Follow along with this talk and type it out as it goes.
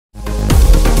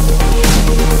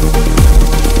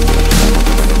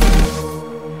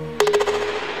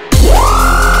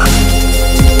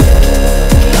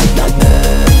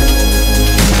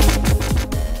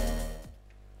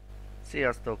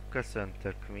Sziasztok!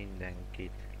 Köszöntök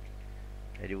mindenkit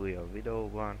egy újabb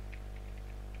videóban.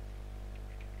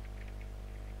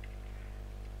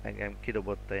 Engem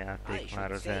kidobott a játék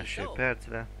már az első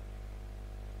percre.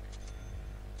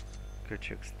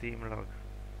 Köcsög Steam lag.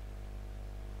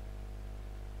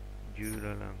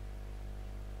 Gyűlölöm.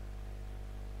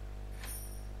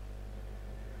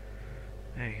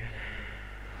 Igen.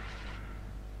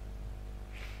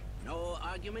 No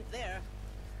argument there.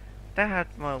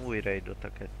 Tehát ma újra egy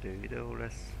Dota 2 videó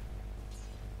lesz.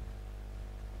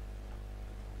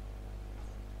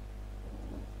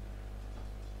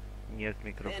 Nyílt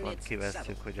mikrofont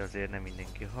kivesszük, hogy azért nem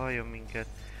mindenki halljon minket.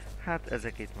 Hát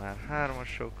ezek itt már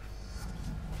hármasok.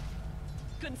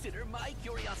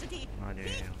 Nagyon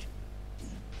jó.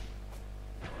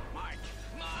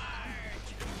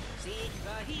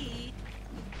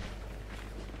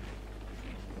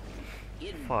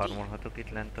 Farmolhatok itt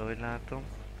lent, ahogy látom.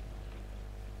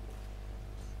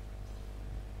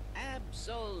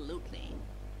 Absolutely.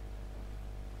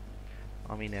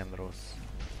 Ami nem rossz.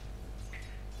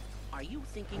 Are you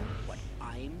thinking what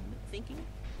I'm thinking?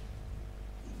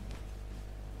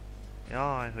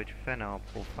 Jaj, hogy fene a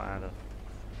pofádat.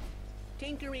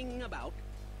 Tinkering about.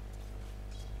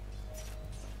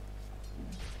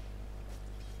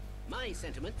 My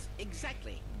sentiments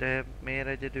exactly. De miért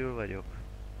egyedül vagyok?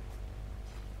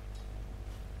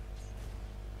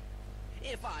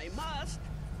 If I must.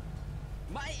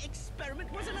 My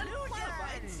experiment was an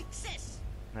unqualified success.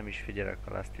 Nem is figyelek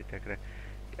a lasztitekre.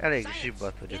 Elég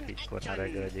zsibbat vagyok így korna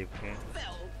reggel egyébként.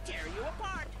 Tear you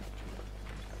apart.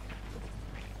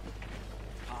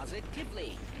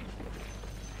 Positively.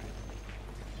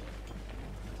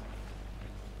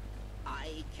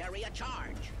 I carry a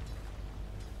charge.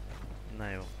 Na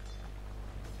jó.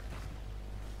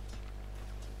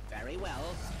 Very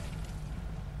well.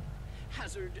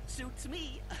 Hazard suits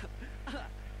me.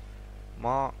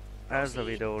 Ma ez a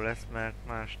videó lesz, mert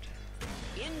mást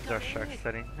igazság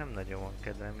szerint nem nagyon van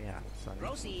kedvem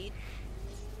játszani.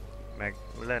 Meg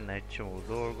lenne egy csomó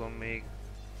dolgom még,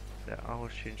 de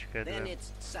ahhoz sincs kedvem.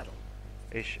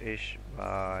 És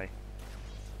bye.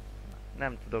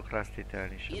 Nem tudok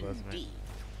lasztitelni se, az meg.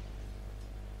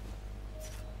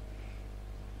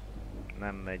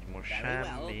 Nem megy most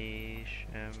semmi.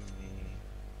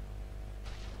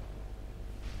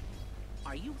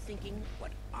 Are you thinking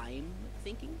what I'm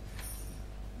thinking?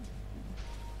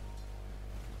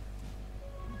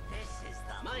 This is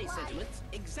the my sentiments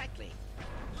exactly.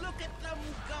 Look at them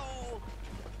go.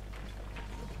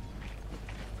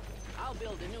 I'll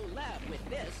build a new lab with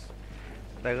this.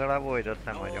 Legalább Voidot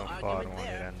nem hagyom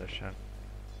farmolni rendesen.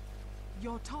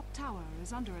 Your top tower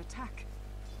is under attack.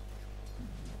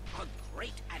 A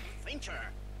great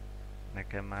adventure.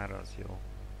 Nekem már az jó.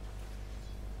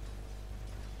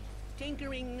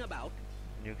 Tinkering about.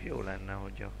 Mondjuk jó lenne,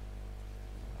 hogy a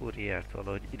kurriert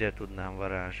valahogy ide tudnám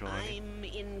varázsolni.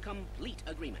 I'm in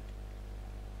complete agreement.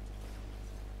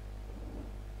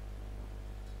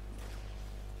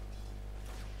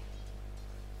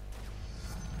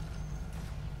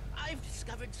 I've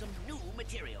discovered some new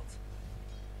materials.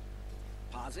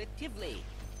 Positively.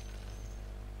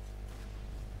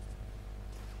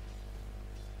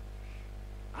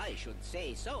 I should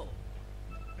say so.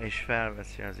 És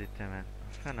felveszi az itemet.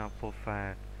 Fene a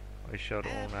pofát, és a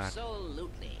rónát.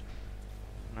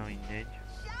 Na mindegy.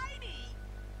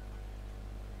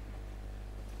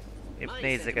 Épp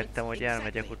nézegettem, hogy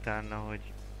elmegyek utána,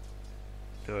 hogy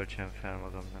töltsem fel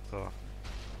magamnak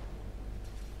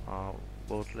a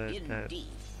botlőt, de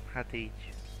hát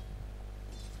így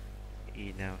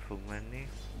nem fog menni.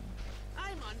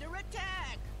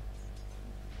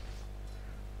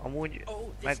 Amúgy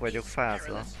meg vagyok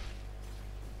fázva.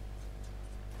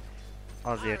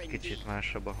 Azért kicsit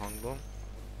másabb a hangom.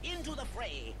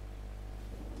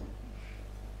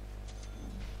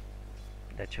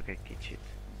 De csak egy kicsit.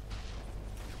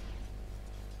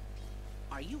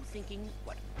 Are you thinking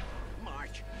what?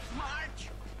 March!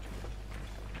 March!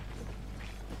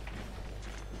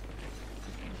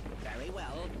 Very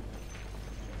well.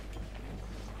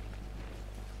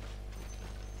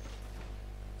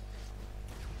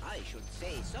 I should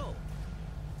say so.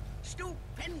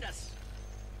 Stupendous!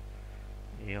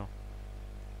 Jó.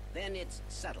 Then it's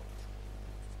settled.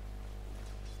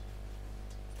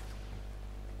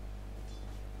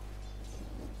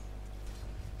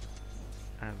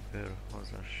 Ebből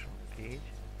hozassunk így.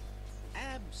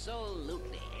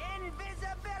 Absolutely.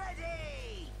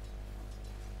 Invisibility!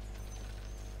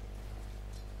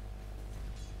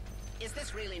 Is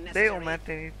this really necessary? De jó, mert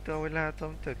én itt, ahogy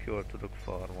látom, tök jól tudok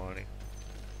farmolni.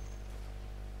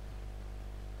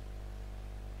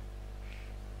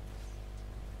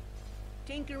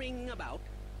 Tinkering about.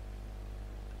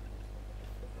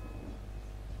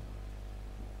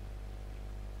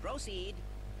 Proceed.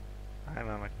 Állj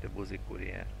már meg, te buzi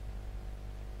kurier.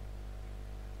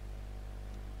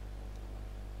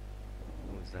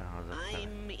 Húzzál hazafele.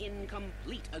 I'm in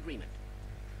complete agreement.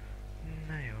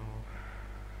 Na jó.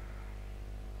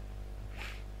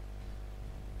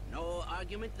 No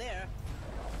argument there.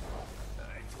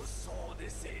 I foresaw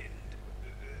this end.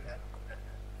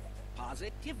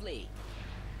 Positively.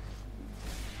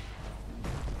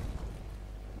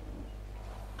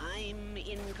 I'm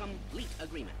in complete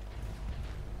agreement.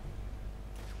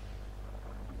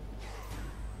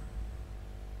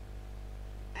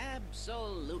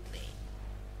 Absolutely.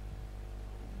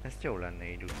 Ezt jó lenne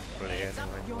így útról érni,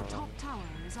 vagy Your valami. top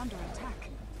tower is under attack.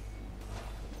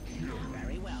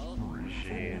 Very well.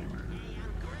 Zsír.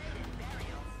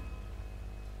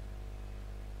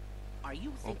 Are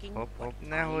you Hopp, thinking hopp, what hopp,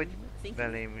 nehogy I'm thinking?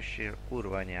 belém is sír,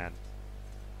 kurva anyád.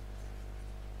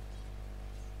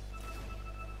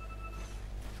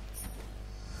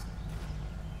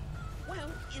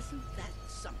 Well, isn't that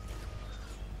something?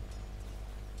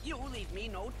 You leave me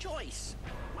no choice.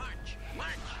 March,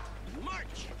 march,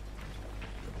 march!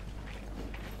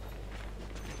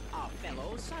 Our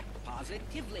fellows,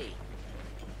 positively.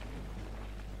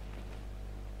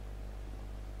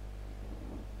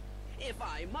 If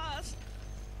I must.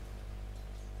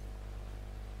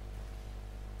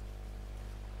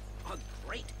 A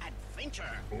great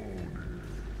adventure.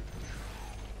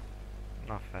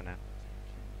 Na fene.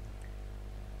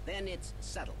 Then it's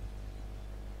settled.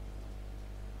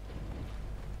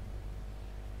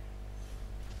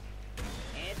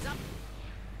 Heads up.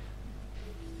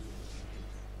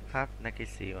 Hát neki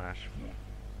szívás.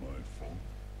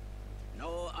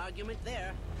 No argument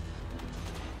there.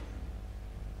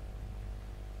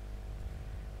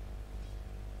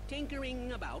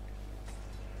 Tinkering about.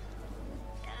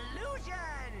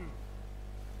 Illusion!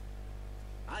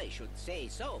 I should say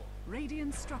so.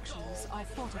 Radiant structures are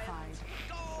fortified.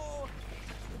 Go!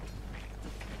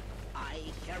 I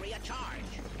carry a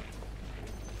charge.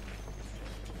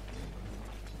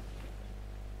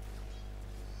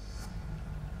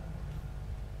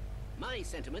 My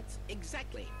sentiments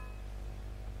exactly.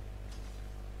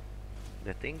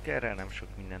 De Tinkerrel nem sok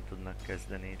mindent tudnak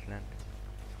kezdeni itt lent.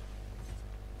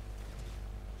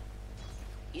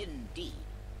 Indeed.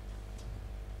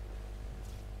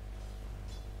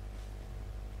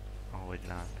 Ahogy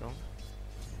látom.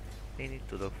 Én itt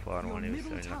tudok Your farmolni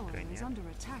middle viszonylag tower is könnyen. under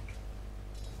attack.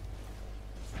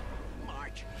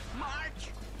 March!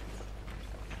 March!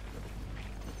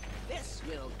 This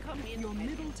will come in. Your handy.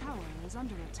 middle tower is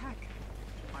under attack.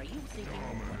 Are you thinking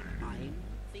what I'm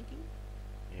thinking?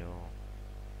 Jó.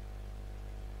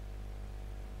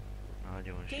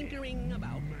 Nagyon zsír. Tinkering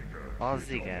about. Az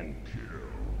igen.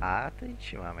 Hát így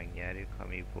simán megnyerjük, ha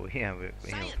mikor ilyen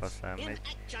Science faszán in megy.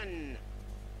 action.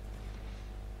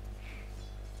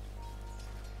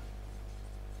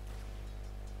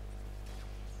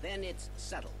 Then it's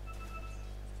settled.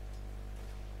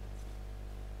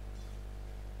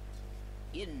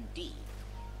 Indeed.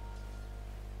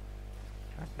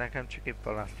 Hát nekem csak épp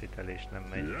a last hitelés nem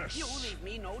megy. You leave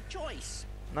me no choice.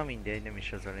 Na mindegy, nem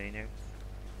is az a lényeg.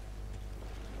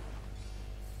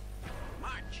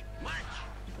 March, march,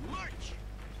 march.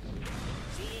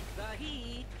 Seek the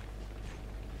heat.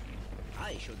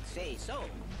 I should say so.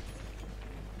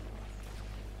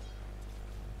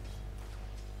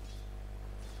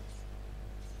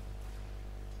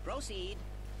 Proceed.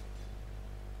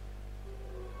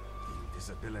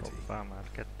 Invisibility. Hoppá, már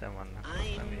ketten vannak,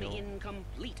 az nem I'm jó. in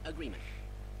complete agreement.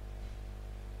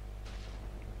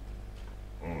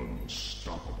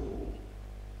 Unstoppable.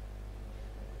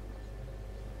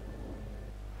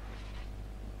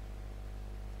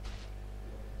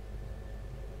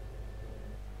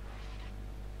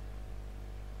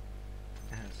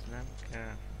 Ehhez nem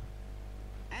kell.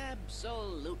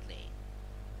 Absolutely.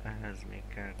 Ehhez még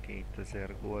kell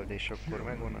 2000 gold, és akkor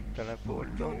megvan a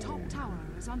teleport. Your top tower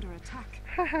is under attack.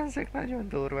 Ezek nagyon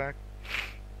durvák.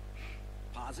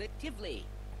 Positively.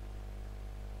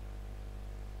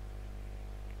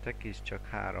 Te kis csak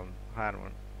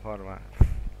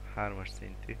hármas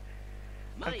szintű.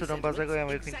 Nem My tudom, bazzeg olyan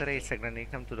vagyok, sentiments mint a exactly. részeg lennék,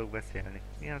 nem tudok beszélni.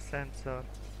 Mi a szent szar?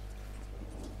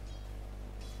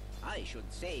 I should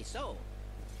say so.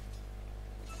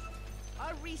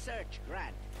 A research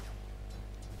grant.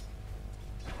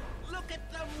 Look at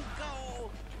them go!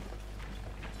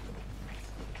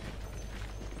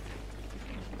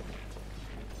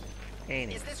 Én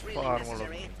Is itt this really farmolok,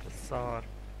 necessary? mint a szar.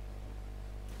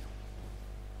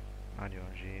 Nagyon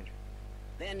zsír.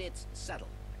 Then it's settled.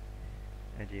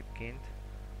 Egyébként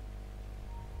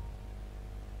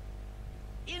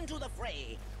into the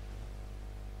fray.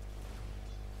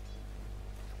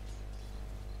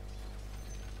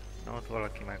 Na ott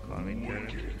valaki meghal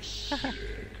mindjárt.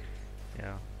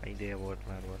 Ja, ideje volt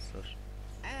már basszus.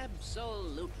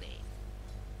 Absolutely.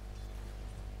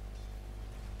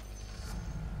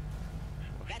 És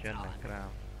most jönnek rám.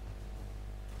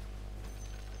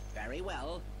 Very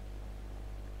well.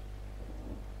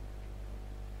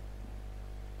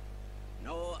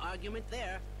 No argument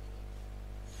there.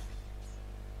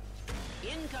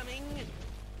 Incoming.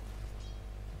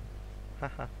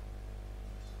 Haha.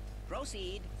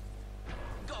 Proceed.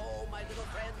 Go, my little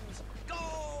friends.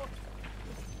 Go!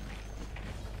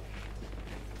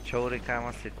 Csórikám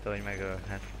azt hitte, hogy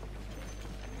megölhet.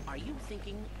 Are you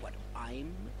thinking what I'm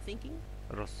thinking?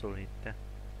 Rosszul hitte.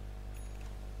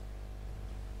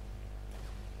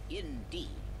 Indeed.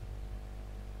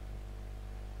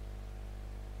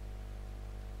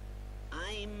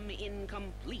 I'm in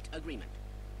complete agreement.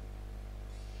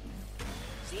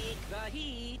 Seek the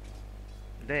heat.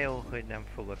 De jó, hogy nem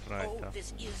fogott Oh, rajta. this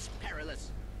is perilous.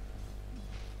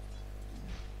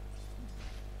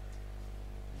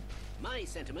 My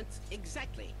sentiments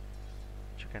exactly.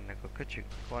 Csak ennek a köcsög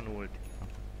van ulti.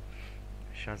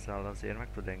 És azzal azért meg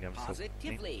tud engem szokni.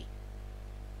 Positively.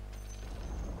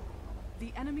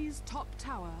 The enemy's top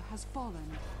tower has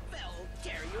fallen. They'll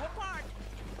tear you apart.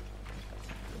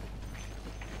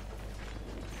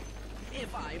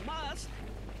 If I must.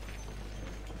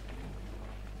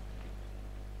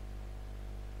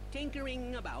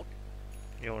 Tinkering about.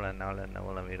 Jó lenne, ha lenne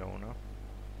valami róna.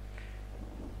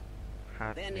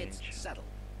 Hát Then it's nincs. settled.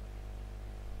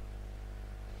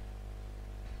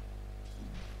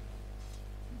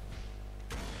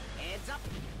 Heads up.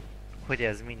 Hogy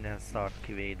ez minden szart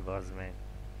kivéd, bazd meg.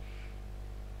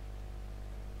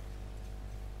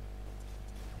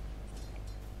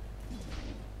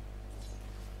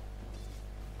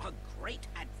 A great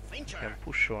adventure. Nekem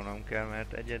pusolnom kell,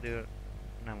 mert egyedül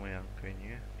nem olyan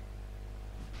könnyű.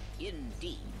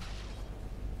 Indeed.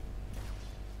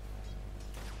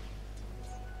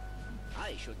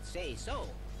 I should say so.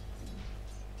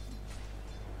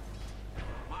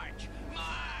 March!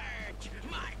 March!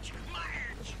 March!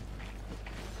 March!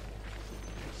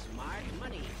 Smart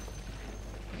money.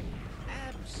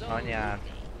 Absolutely. Anyád.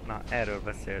 Na, erről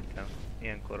beszéltem.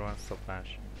 Ilyenkor van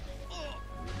szopás. Oh,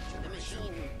 the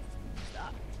machine.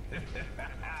 Stop.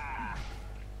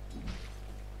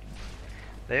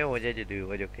 De jó, hogy egyedül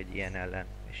vagyok egy ilyen ellen,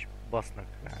 és basznak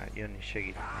rá jönni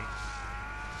segíteni.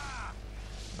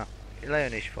 Na,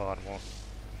 lejön is farmol.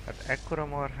 Hát ekkora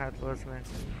marhát, bazd meg.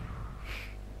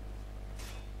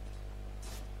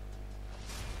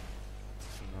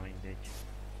 Na mindegy.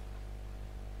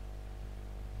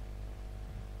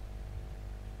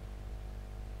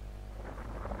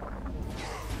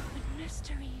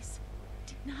 Mysteries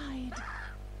denied.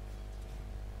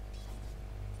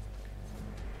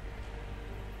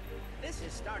 This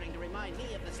is starting to remind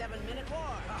me of the 7-minute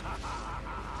war.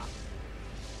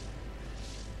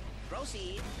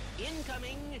 Proceed.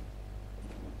 Incoming.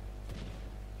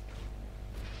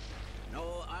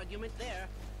 No argument there.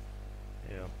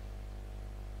 Jó.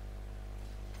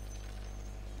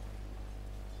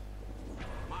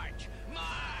 March!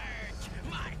 March!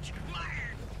 March!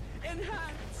 March!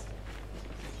 Enhance!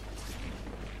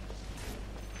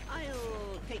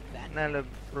 I'll take that. Ne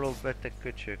lopd be, te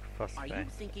köcsög, Are faszfej. you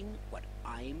thinking what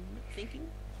I'm thinking?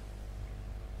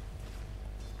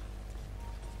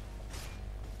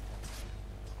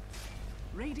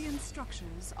 Radiant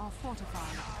structures are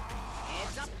fortified.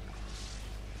 Heads up.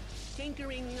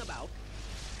 Tinkering about.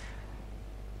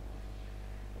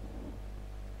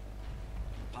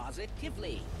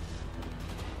 Positively.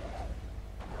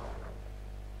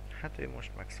 Hát ő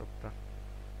most megszokta.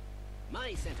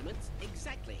 My sentiments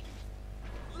exactly.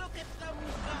 Look at them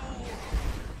go!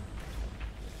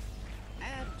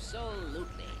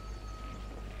 Absolutely.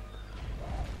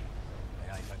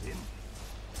 May I cut in?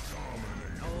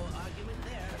 No argument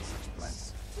there. Such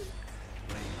plans.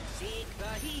 Seek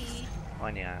the heat.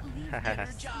 Anyád.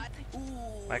 Shot.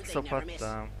 Ooh, they never miss.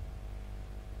 Megszopattam.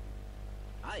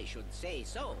 I should say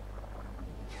so.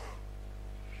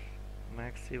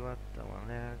 Megszivattam a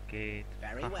lelkét.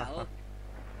 Very well.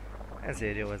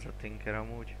 Ezért jó ez a Tinker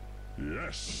amúgy.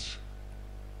 Yes.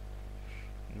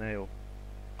 Na jó,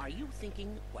 Are you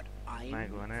thinking what I'm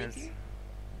megvan ez. thinking?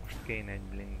 Most kéne egy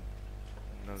blink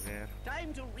azért.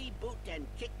 Time to reboot and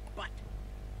kick butt.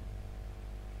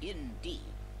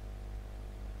 Indeed.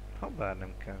 Habár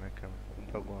nem kell nekem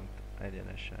dagont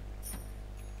egyenesen.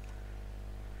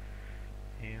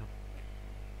 Jó.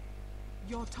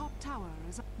 Your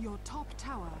top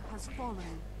tower has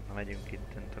fallen. Na megyünk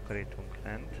itten, takarítunk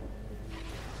lent.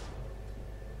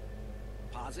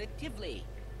 Positively.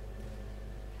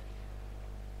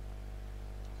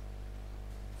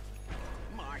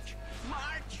 March!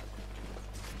 March!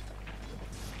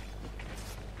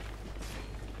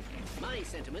 My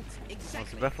sentiments Az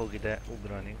exactly. be fog ide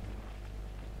ugrani.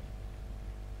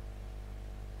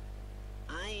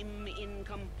 I'm in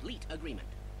complete agreement.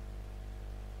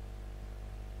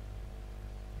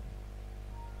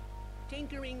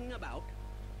 Tinkering about.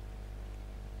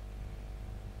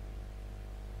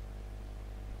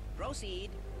 Proceed.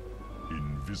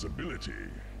 Invisibility.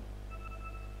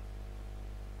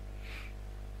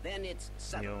 Then it's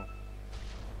settled. Jó.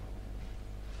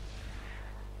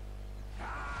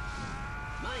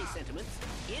 My sentiments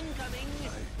incoming.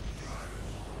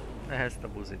 Ezt a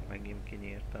buzit megint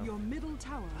kinyírtam. Your middle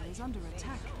tower is under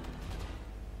attack.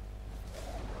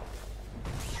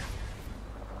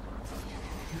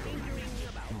 Tinkering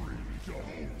about.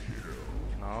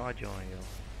 Nagyon jó.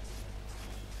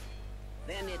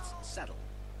 Then it's settled.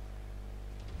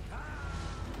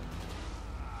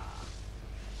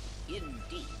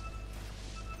 Indeed.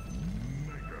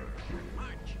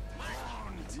 March!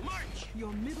 March! March!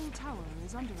 Your middle tower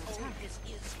is under Oh, attack. this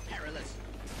is perilous.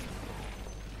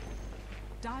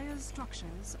 Dire's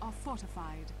structures are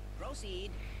fortified.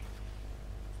 Proceed.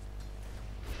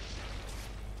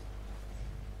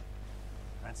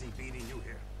 Fancy beating you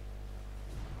here.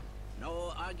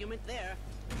 No argument there.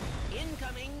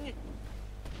 Incoming.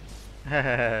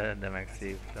 De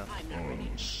megszívtam. I'm not ready.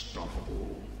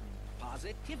 Unstoppable.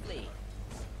 Positively.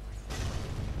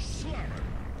 Slam it.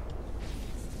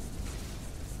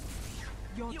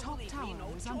 Your You top leave me tower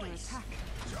no is under choice. attack.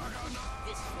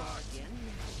 This far again.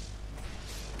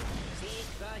 Seek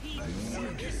the heat.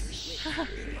 Service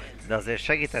with De azért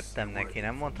segítettem neki,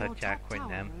 nem Your mondhatják, top hogy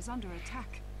tower nem. is under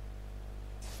attack.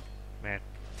 Mert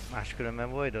máskülönben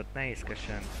Voidot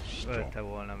nehézkesen ölte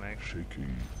volna meg.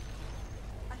 Shaking.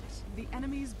 The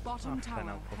enemy's bottom Ah, tower fenn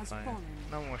a has pofája. fallen.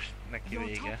 Na most neki Your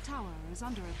vége. top tower is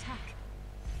under attack.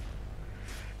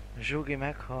 Zsugi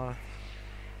meghal.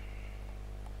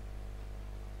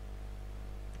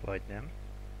 Vagy nem.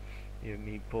 Jön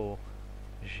mi Pó.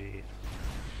 Zsír.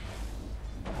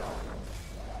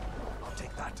 I'll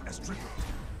take that as tribute.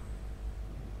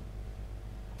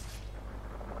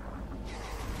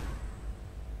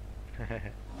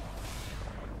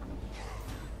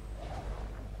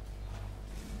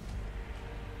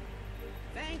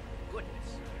 Thank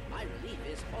goodness. My relief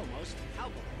is almost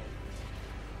palpable.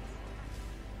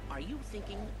 Are you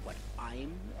thinking what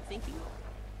I'm thinking?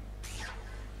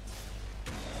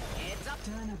 Heads up.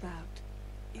 Turnabout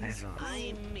Ez is van.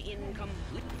 I'm in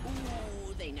complete.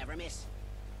 Ooh, they never miss.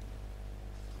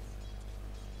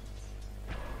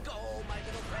 Go, my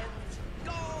little friends.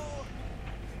 Go!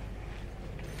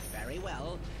 Very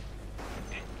well.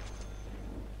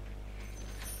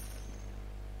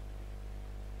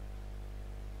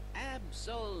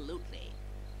 Absolutely.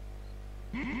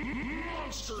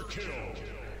 Monster kill.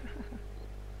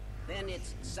 Then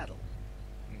it's settled.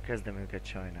 Kezdem őket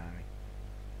sajnálni.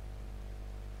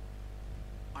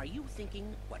 Are you thinking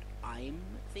what I'm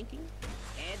thinking?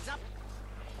 Heads up.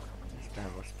 Ezt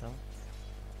elhoztam.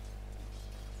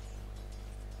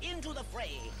 Into the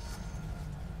fray.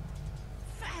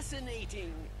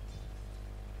 Fascinating.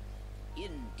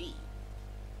 Indeed.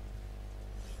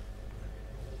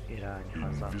 Irány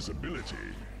haza.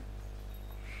 Invisibility.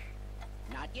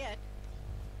 Not yet.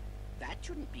 That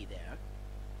shouldn't be there.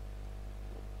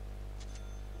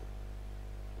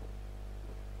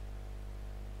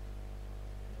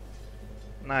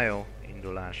 Na jó,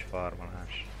 indulás,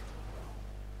 farmolás,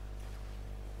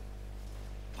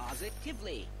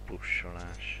 Positively.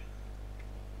 pussolás.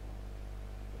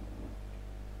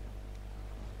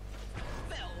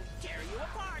 They'll tear you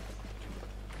apart.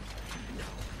 No,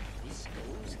 this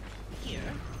goes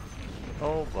here.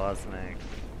 Ó, bazd meg.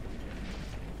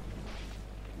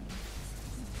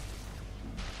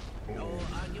 No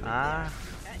argument Á,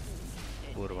 there.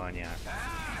 kurva anyát.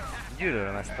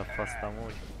 Gyűlölöm ezt a faszt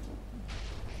amúgy.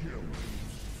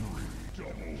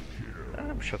 De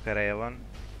nem sok ereje van.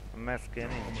 A meszkél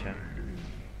nincsen.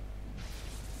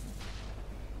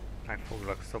 Meg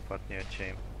foglak szopatni,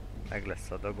 öcsém. Meg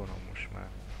lesz a dagonom most már.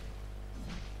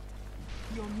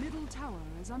 your middle tower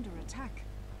is under attack.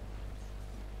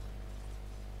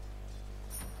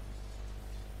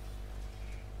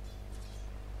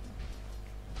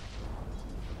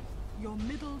 Your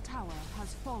middle tower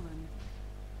has fallen.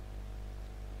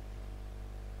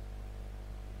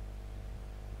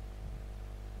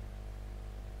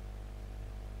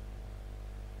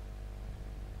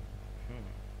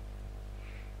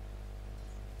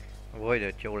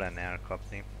 Voidot jó lenne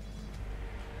elkapni.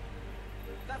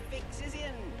 The fix is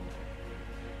in.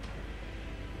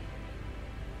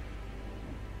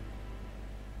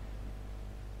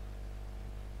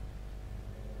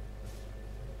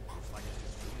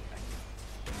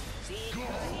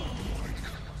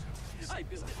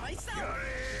 build it myself.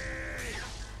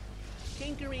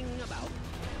 Tinkering about.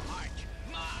 March,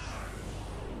 march.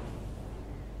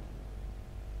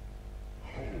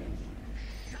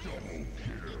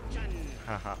 Action.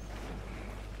 Haha.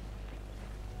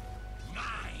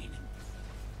 Mine.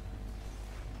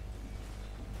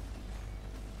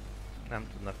 Nem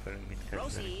tudnak velünk mit kezdeni.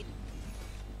 Proceed.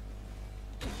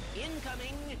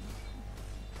 Incoming.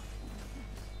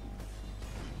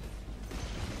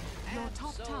 Your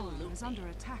top tower is Absolutely. under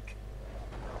attack.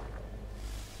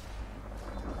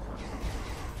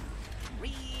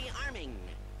 Rearming.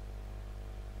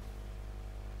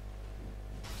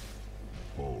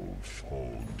 Both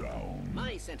fall down.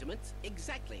 My sentiments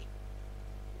exactly.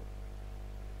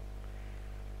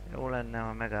 Jó lenne,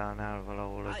 ha megállnál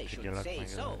valahol, I hogy should tudjalak say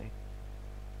so. megölni.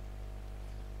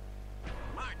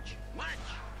 March,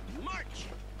 march, march.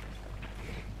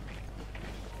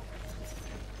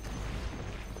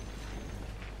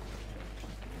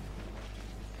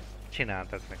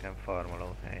 Csináltak nekem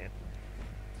farmoló helyet.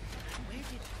 Where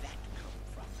did that come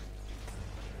from?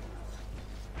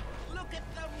 Look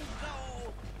at them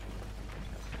go!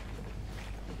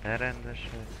 De rendes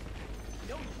vagy.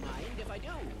 Don't mind if I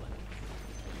do.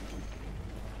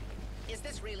 Is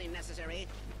this really necessary?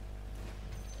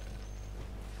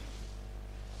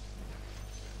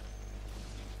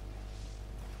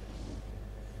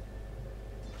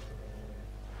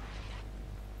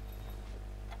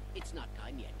 It's not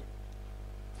time yet.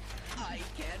 I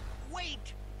can't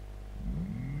wait!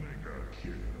 Mega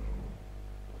kill.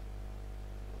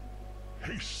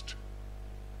 Haste.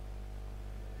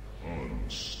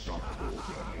 Unstoppable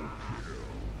double kill.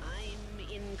 I'm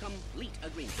in complete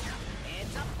agreement.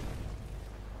 Heads up!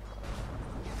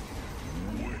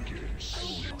 Wicked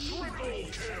triple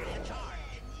kill.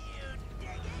 Charge! You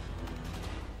dig it?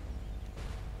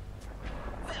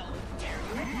 Well, dare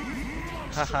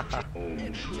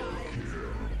you?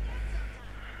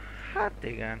 Hát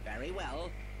igen. Very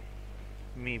well.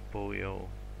 Meepo jó.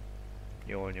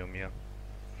 Jól nyomja.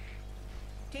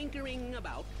 Tinkering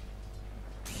about.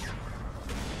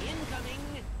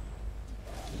 Incoming.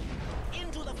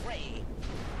 Into the fray.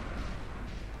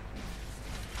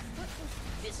 What was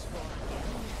this for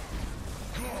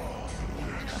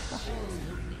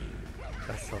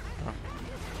Beszopta.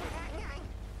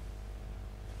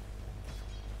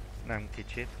 Nem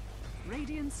kicsit.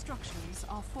 Radiant structures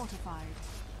are fortified.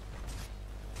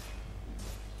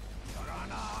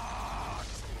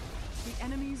 The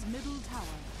enemy's middle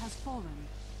tower has fallen.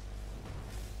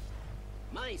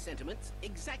 My sentiments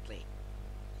exactly.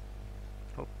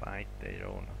 Hoppá, itt egy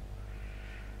róna.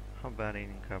 Habár én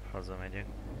inkább hazamegyek.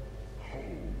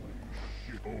 Holy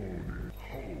shit. Own it.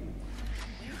 Holy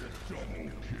shit.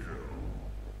 Double kill.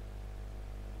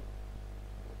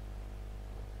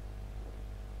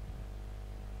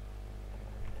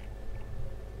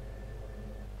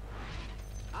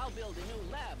 I'll build a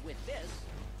new lab with this.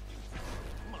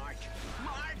 March,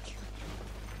 march!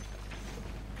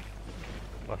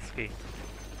 Baszki.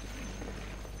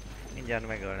 Mindjárt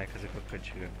megölnek ezek a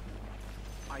köcsögök.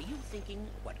 Are you thinking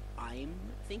what I'm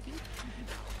thinking?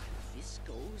 This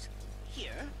goes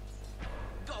here.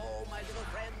 Go, my little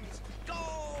friends,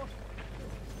 go!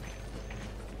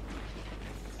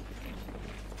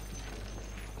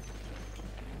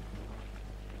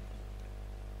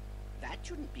 That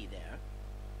shouldn't be there.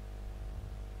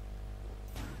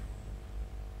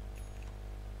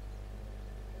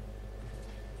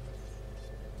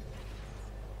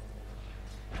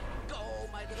 Go,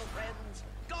 my little friends,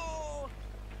 go!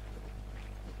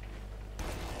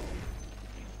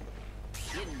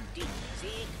 Indeed,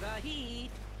 seek the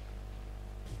heat.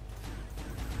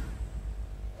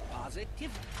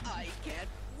 Positive, I can't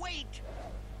wait.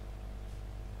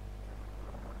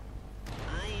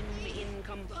 I'm in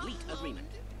complete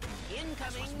agreement.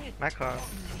 Incoming. Meghal.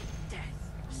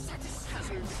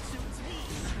 Hazard suits me.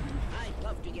 I'd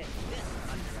love to get this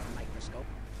under a microscope.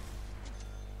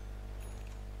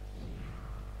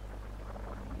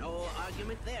 No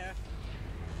argument there.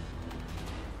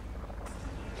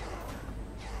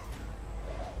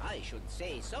 I should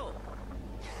say so.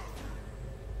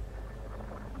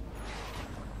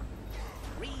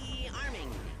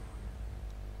 Rearming.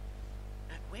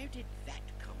 Where did that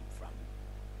come from?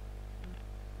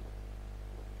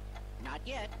 Not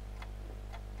yet.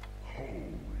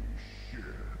 Holy shit.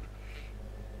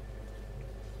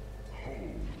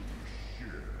 Holy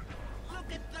shit.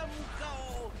 Look at them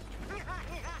go!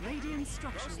 Radiant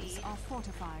structures are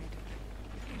fortified.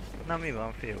 Na mi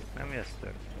van, fiúk? Nem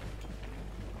jöttök?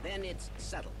 Then it's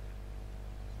settled.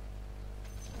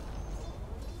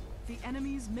 The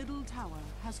enemy's middle tower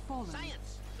has fallen.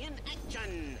 Science in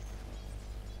action!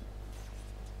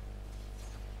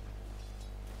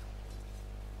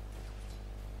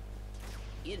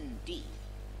 Indeed.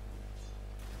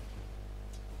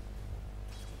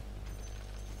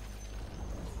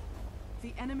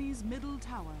 The enemy's middle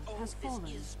tower Oh, has fallen.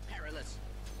 this is perilous.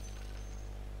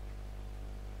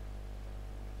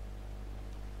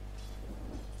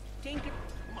 Tinker,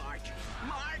 march,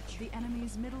 march! The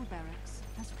enemy's middle barracks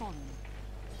has fallen.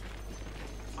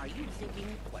 Are you thinking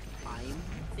what I'm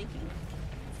thinking?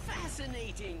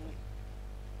 Fascinating!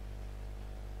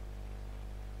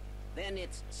 Then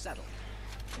it's settled.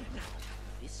 Now,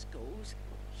 this goes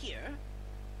here.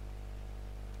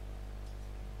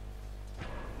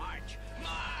 March!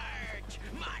 March!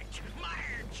 March!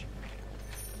 March!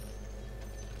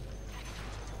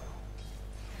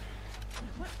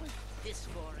 What was this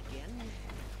for again?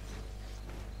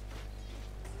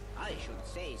 I should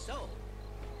say so.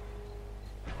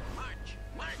 March!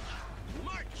 March!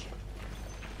 March!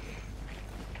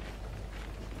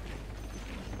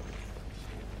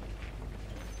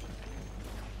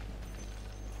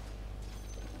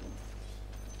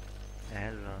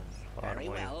 Ez az,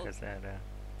 harmoljunk közelre.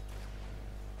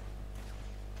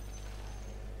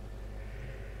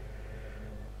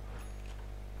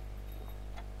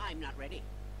 I'm not ready.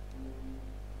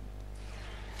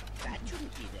 That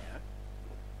shouldn't be there.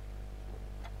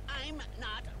 I'm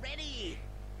not ready.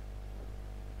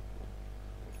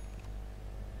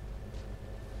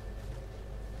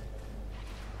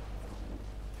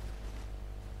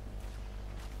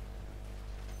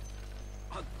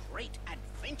 A great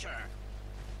adventure.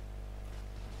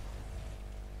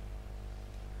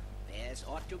 This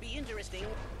ought to be interesting.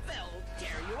 They'll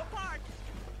tear you apart.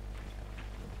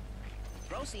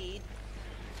 Proceed.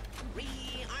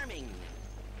 Rearming.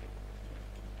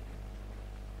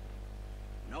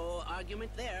 No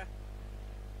argument there.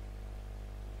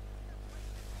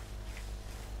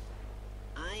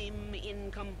 I'm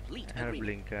in complete agreement.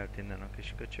 Elblinkelt innen a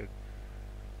kis köcsög.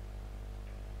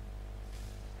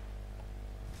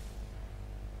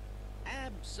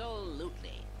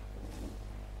 Absolutely.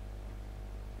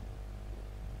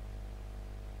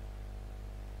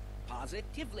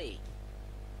 Positively.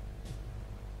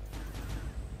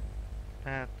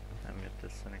 Hát, nem jött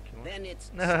össze neki most. Then it's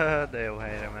De jó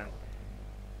helyre ment.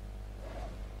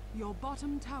 Your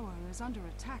bottom tower is under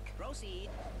attack. proceed.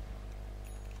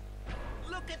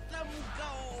 Look at them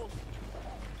go.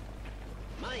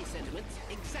 My sentiments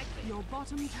exactly. Your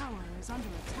bottom tower is under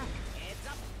attack. Heads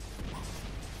up.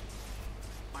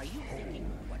 Are you thinking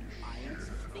what I'm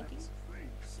thinking?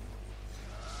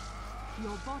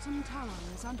 Your bottom tower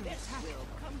is under This attack. will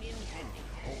come in handy.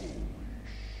 Holy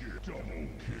shit, double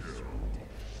kill.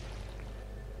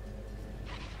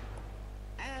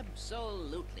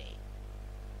 Absolutely.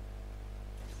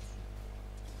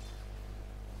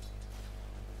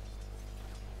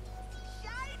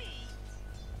 Shiny!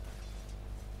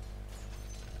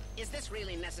 Is this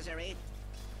really necessary?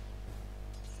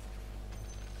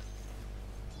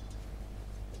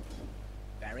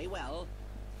 Very well.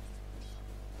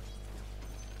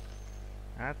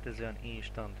 Hát ez olyan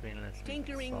instant win lesz, mint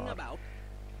Tinkering szar. about.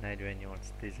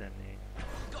 48-14.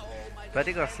 Go, my Pedig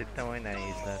little azt hittem, hogy nehéz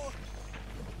friends, lesz. go!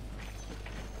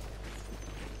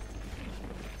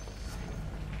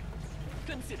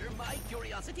 Consider my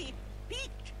curiosity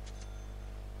piqued.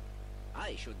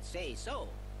 I should say so.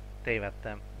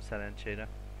 Tévedtem, szerencsére.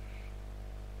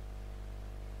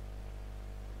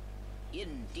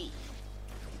 Indeed.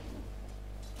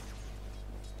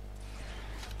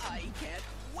 I can't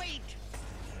wait.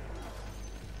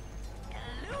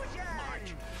 Illusion!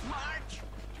 March! March!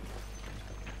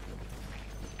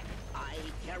 I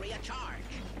carry a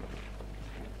charge.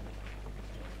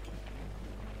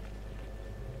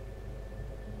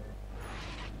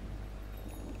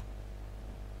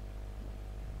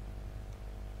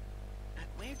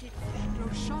 Where did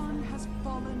Roshan has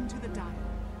fallen to the dire.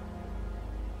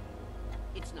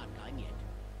 It's not done yet.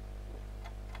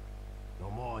 No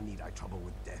more need I trouble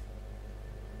with death.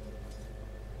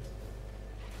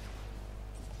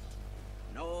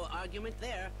 No argument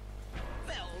there.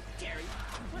 Well, Terry,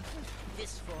 what was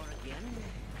this for again?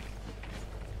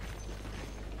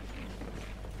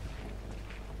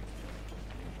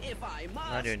 If I must.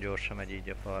 Nagyon gyorsan megy így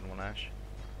a farmolás.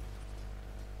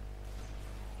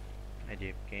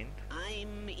 Egyébként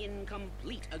I'm in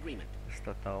complete agreement. ezt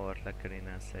a towert le kell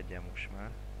innen szedjem most már.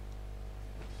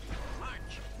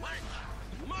 March!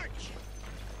 March! March!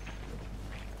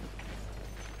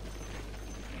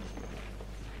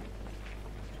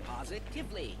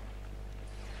 Positively.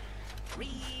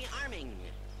 Rearming.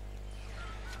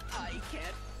 I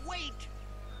can't wait!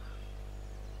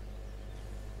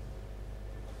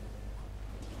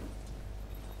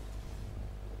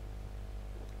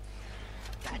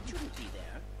 That shouldn't be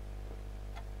there.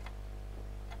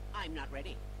 I'm not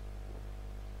ready.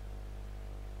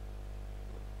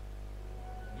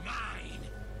 Mine!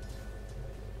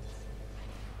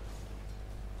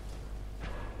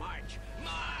 March!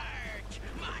 March!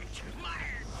 March!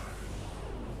 March!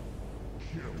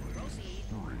 Killing Proceed.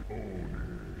 spree.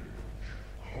 Ownage.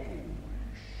 Holy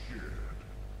shit.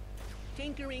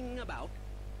 Tinkering about.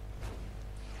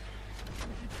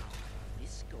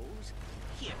 This goes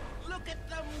here. Look at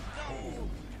them go!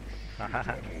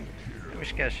 Haha. Nem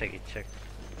is kell segítsek.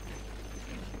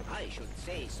 I should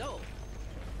say so.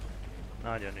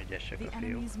 Nagyon ügyesek The a fiúk.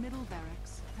 enemy's middle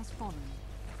barracks has fallen.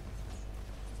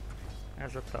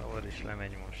 Ez a tower is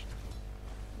lemegy most.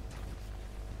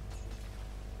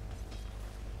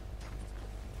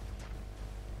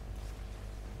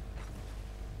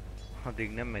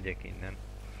 Addig nem megyek innen.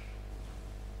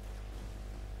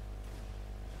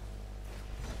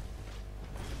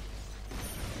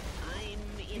 I'm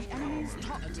in. The enemy's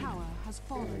top tower has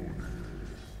fallen.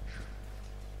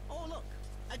 Oh look,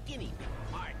 a guinea pig.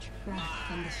 March! Wrath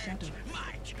from the March! shadows.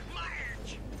 March!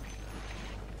 March!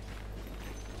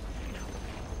 Now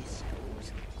this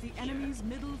goes. The enemy's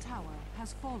middle tower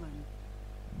has fallen.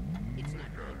 It's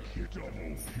not going to hit.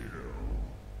 Double kill.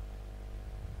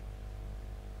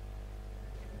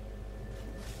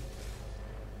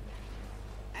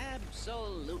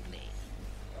 Absolutely.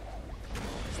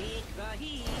 Seek the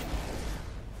heat.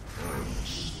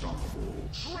 Unstoppable.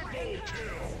 Triple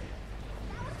kill.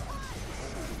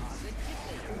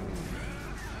 Positively.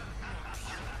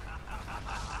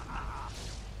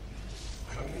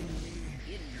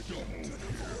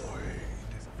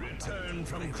 Return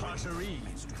from Carterie.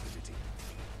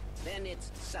 Then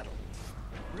it's settled.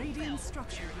 Radiant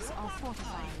structures are I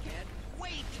fortified. can't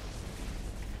wait.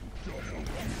 Yes, we'll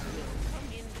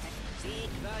come in. Seek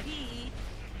the heat.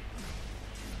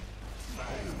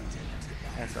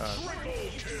 Ez az.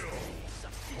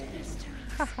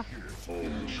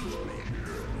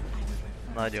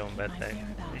 Nagyon beteg.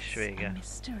 És vége.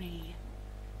 Mystery.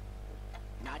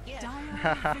 Not yet.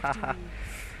 Dire victory.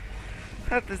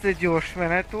 Hát ez egy gyors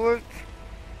menet volt.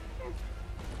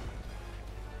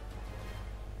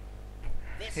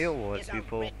 This Jó volt, is a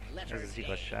Pipo. red Ez letter az day.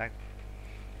 igazság.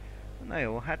 Na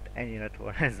jó, hát ennyi lett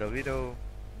volna ez a videó.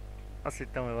 Azt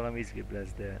hittem, hogy valami izgibb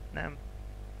lesz, de nem.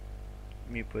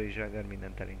 Mipo és Zságar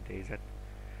mindent elintézett.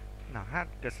 Na hát,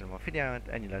 köszönöm a figyelmet,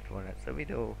 ennyi lett volna ez a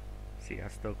videó.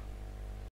 Sziasztok!